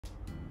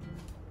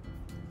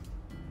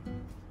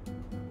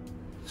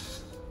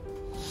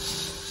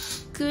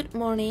Good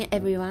morning,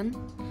 everyone.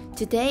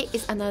 Today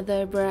is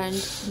another brand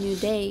new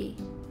day.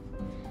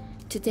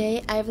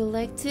 Today, I would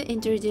like to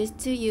introduce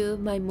to you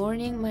my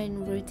morning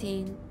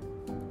routine.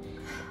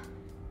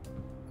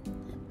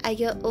 I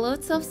get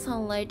lots of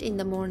sunlight in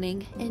the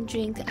morning and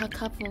drink a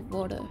cup of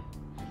water.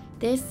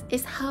 This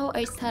is how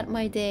I start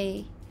my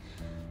day.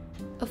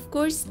 Of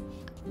course,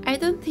 I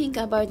don't think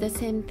about the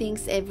same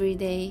things every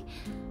day,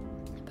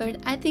 but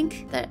I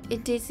think that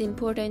it is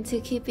important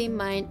to keep in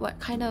mind what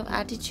kind of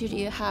attitude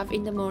you have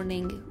in the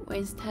morning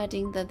when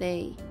starting the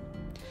day.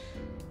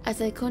 As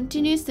I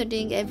continue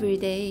studying every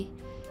day,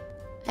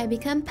 I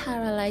become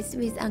paralyzed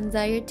with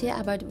anxiety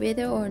about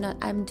whether or not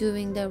I'm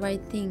doing the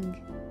right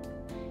thing.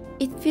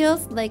 It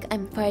feels like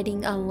I'm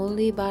fighting a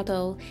lonely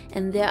battle,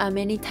 and there are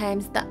many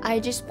times that I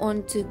just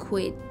want to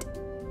quit.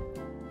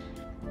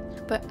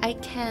 But I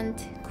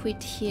can't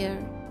quit here,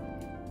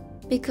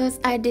 because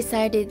I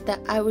decided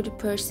that I would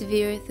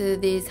persevere through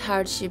these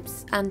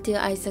hardships until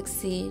I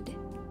succeed.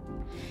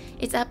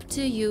 It's up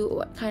to you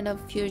what kind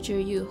of future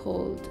you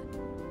hold.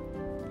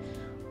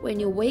 When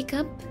you wake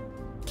up,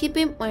 keep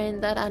in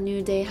mind that a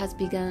new day has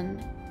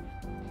begun,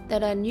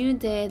 that a new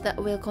day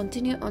that will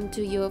continue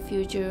until your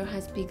future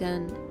has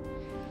begun.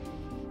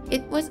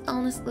 It was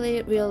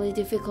honestly really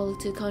difficult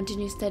to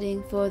continue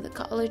studying for the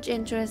college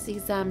entrance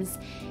exams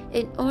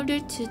in order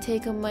to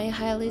take on my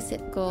highly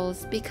set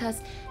goals,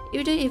 because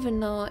you don't even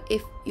know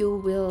if you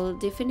will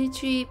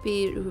definitely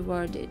be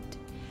rewarded.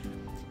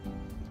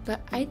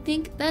 But I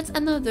think that's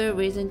another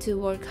reason to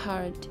work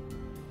hard.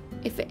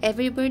 If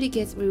everybody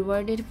gets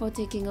rewarded for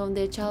taking on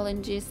their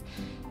challenges,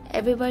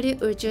 everybody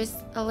would just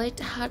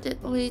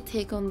lightheartedly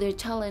take on their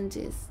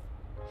challenges.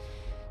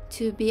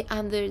 To be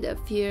under the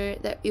fear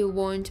that you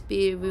won't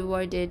be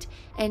rewarded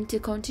and to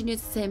continue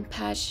the same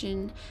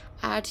passion,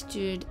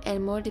 attitude,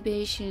 and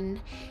motivation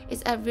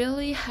is a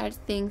really hard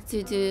thing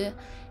to do,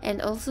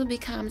 and also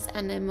becomes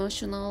an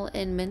emotional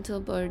and mental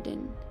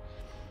burden.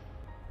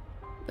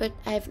 But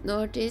I've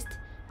noticed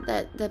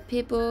that the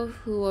people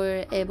who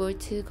are able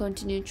to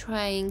continue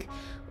trying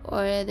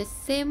are the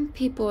same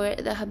people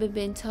that have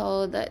been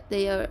told that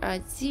they are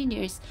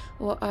genius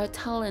or are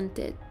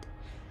talented.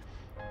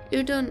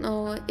 You don't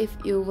know if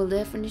you will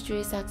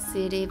definitely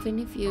succeed even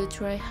if you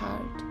try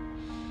hard,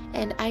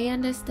 and I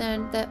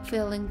understand that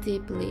feeling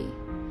deeply.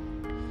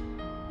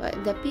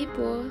 But the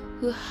people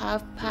who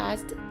have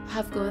passed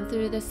have gone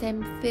through the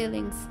same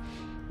feelings,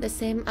 the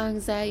same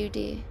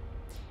anxiety,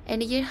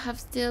 and yet have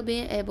still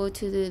been able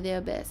to do their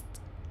best.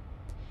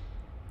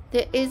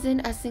 There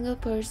isn't a single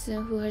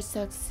person who has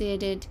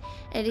succeeded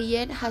and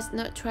yet has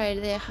not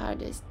tried their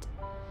hardest.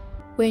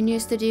 When you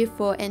study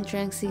for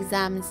entrance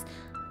exams,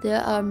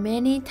 there are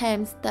many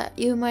times that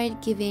you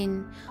might give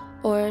in,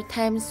 or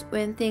times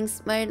when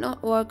things might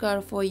not work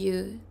out for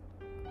you.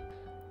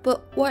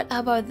 But what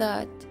about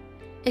that?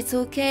 It's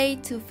okay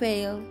to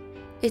fail.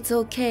 It's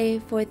okay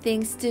for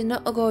things to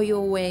not go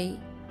your way.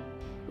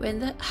 When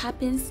that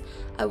happens,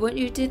 I want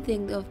you to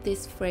think of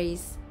this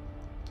phrase.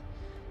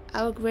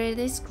 Our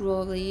greatest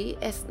glory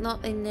is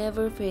not in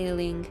never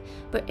failing,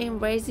 but in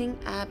rising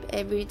up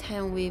every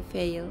time we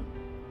fail.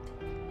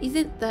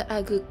 Isn't that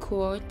a good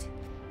quote?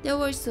 There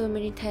were so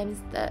many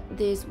times that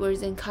these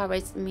words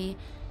encouraged me.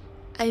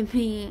 I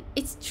mean,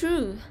 it's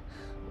true.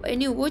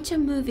 When you watch a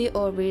movie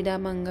or read a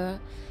manga,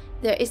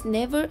 there is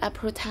never a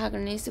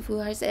protagonist who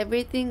has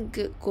everything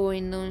good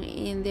going on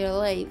in their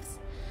lives.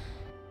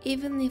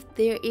 Even if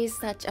there is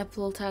such a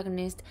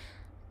protagonist,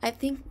 I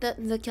think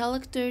that the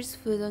characters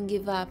who don't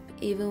give up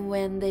even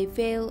when they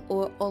fail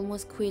or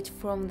almost quit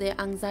from their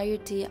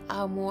anxiety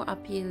are more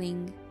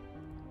appealing.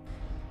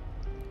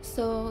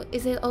 So,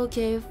 is it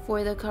okay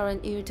for the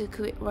current you to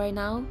quit right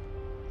now?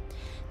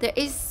 There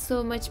is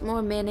so much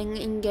more meaning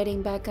in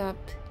getting back up.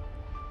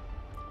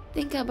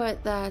 Think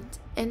about that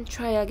and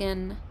try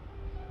again.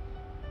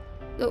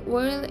 The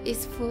world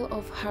is full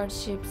of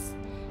hardships,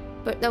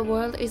 but the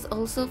world is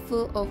also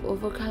full of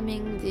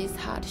overcoming these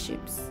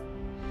hardships.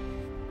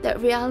 That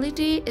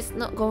reality is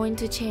not going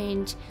to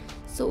change,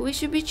 so we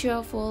should be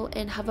cheerful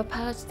and have a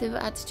positive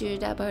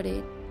attitude about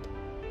it.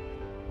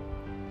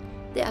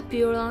 The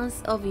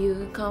appearance of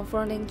you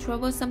confronting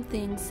troublesome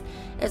things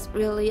is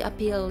really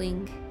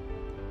appealing.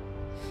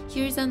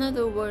 Here's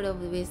another word of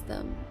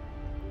wisdom.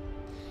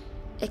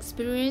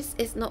 Experience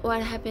is not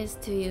what happens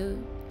to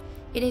you.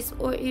 It is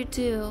what you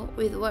do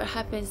with what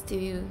happens to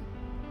you.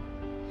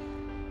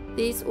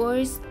 These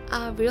words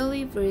are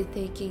really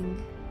breathtaking.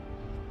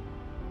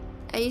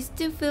 I used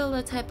to feel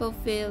the type of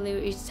failure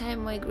each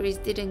time my grades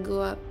didn't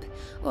go up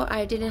or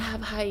I didn't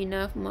have high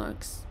enough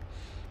marks.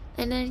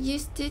 And I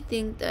used to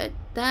think that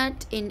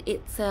that in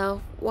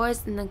itself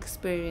was an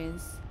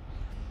experience.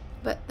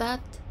 But that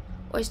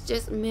was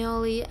just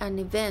merely an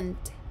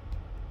event.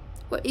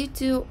 What you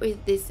do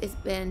with this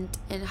event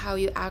and how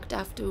you act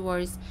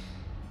afterwards,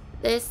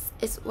 this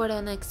is what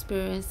an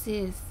experience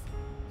is.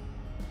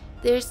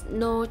 There's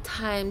no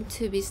time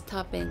to be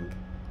stopping.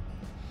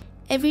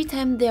 Every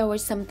time there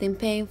was something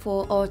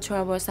painful or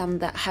troublesome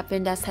that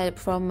happened aside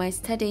from my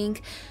studying,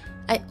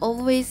 I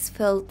always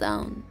fell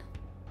down.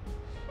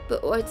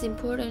 But what's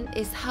important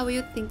is how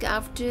you think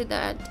after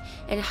that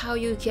and how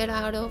you get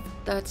out of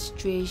that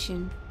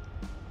situation.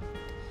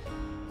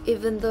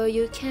 Even though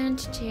you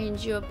can't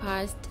change your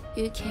past,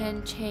 you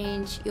can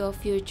change your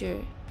future.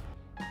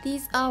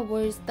 These are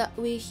words that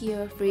we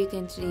hear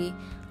frequently,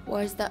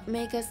 words that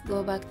make us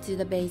go back to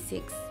the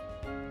basics.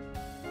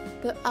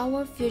 But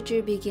our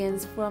future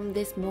begins from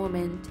this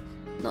moment,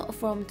 not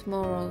from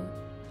tomorrow.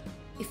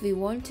 If we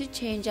want to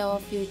change our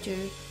future,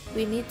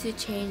 we need to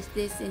change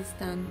this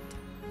instant.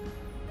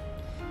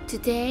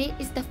 Today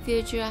is the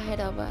future ahead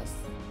of us.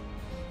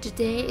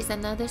 Today is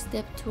another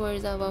step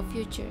towards our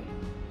future.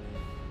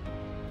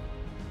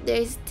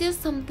 There is still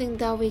something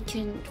that we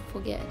can't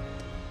forget,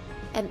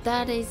 and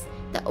that is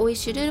that we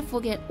shouldn't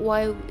forget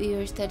why we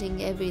are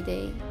studying every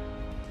day.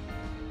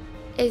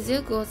 Is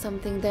your goal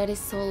something that is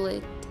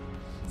solid,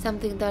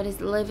 something that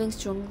is living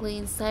strongly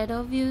inside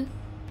of you?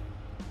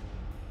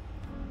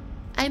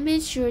 I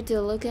made sure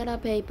to look at a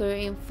paper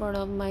in front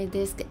of my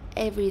desk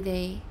every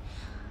day.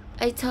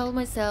 I told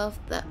myself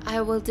that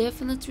I will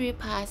definitely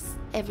pass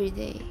every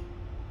day.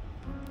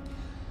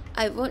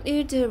 I want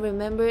you to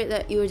remember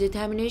that your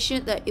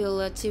determination that you'll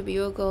achieve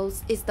your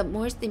goals is the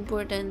most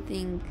important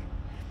thing.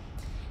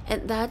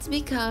 And that's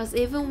because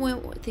even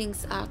when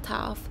things are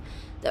tough,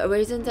 the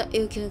reason that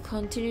you can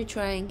continue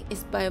trying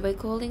is by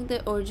recalling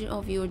the origin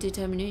of your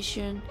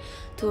determination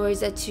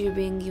towards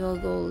achieving your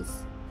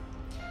goals.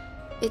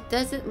 It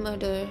doesn't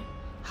matter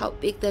how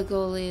big the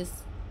goal is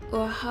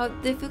or how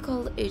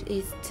difficult it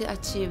is to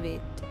achieve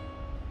it.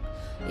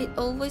 It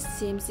always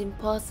seems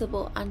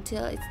impossible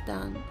until it's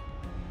done.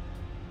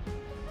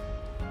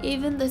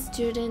 Even the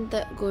students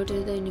that go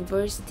to the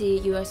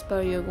university you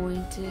aspire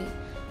going to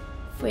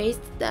faced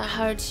the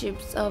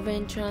hardships of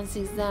entrance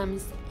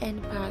exams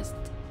and passed.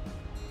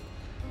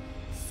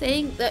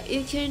 Saying that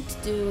you can't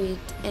do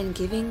it and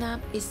giving up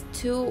is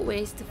too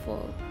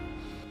wasteful.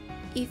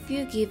 If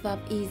you give up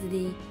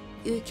easily,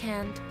 you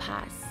can't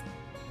pass.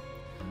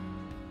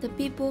 The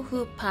people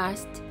who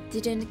passed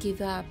didn't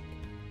give up.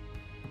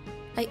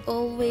 I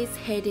always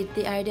hated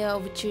the idea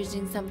of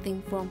choosing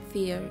something from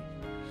fear.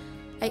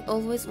 I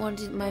always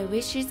wanted my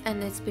wishes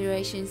and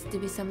aspirations to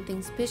be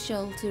something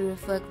special to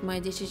reflect my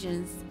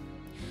decisions.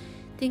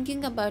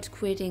 Thinking about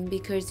quitting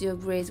because your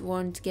grades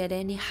won't get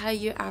any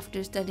higher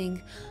after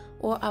studying,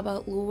 or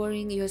about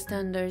lowering your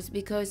standards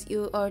because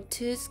you are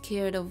too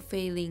scared of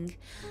failing,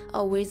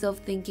 are ways of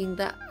thinking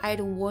that I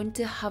don't want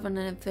to have an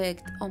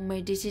effect on my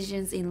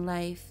decisions in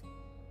life.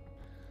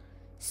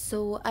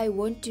 So I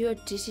want your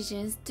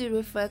decisions to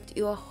reflect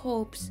your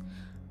hopes,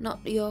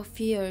 not your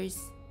fears.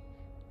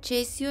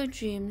 Chase your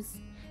dreams,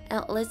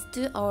 and let's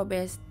do our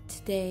best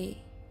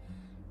today.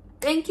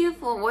 Thank you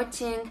for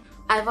watching.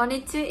 I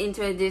wanted to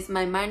introduce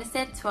my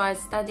mindset towards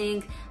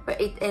studying, but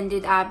it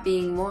ended up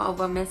being more of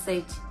a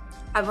message.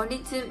 I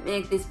wanted to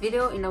make this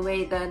video in a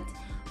way that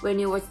when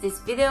you watch this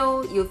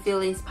video, you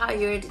feel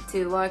inspired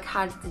to work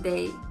hard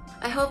today.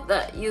 I hope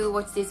that you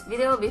watch this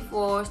video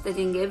before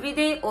studying every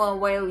day or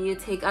while you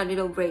take a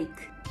little break.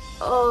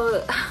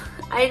 Oh,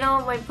 I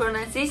know my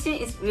pronunciation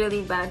is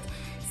really bad,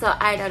 so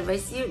I'd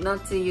advise you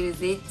not to use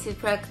it to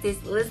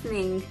practice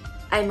listening.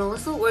 I'm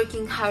also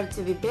working hard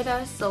to be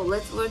better, so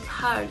let's work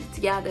hard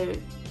together.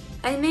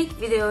 I make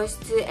videos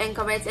to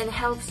encourage and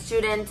help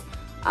students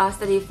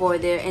study for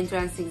their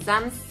entrance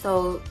exams,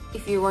 so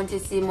if you want to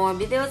see more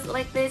videos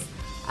like this,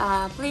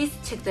 please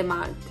check them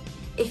out.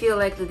 If you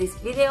liked this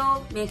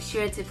video, make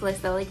sure to press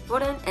the like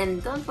button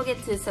and don't forget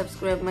to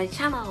subscribe my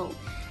channel.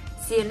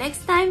 See you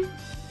next time.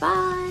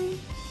 Bye!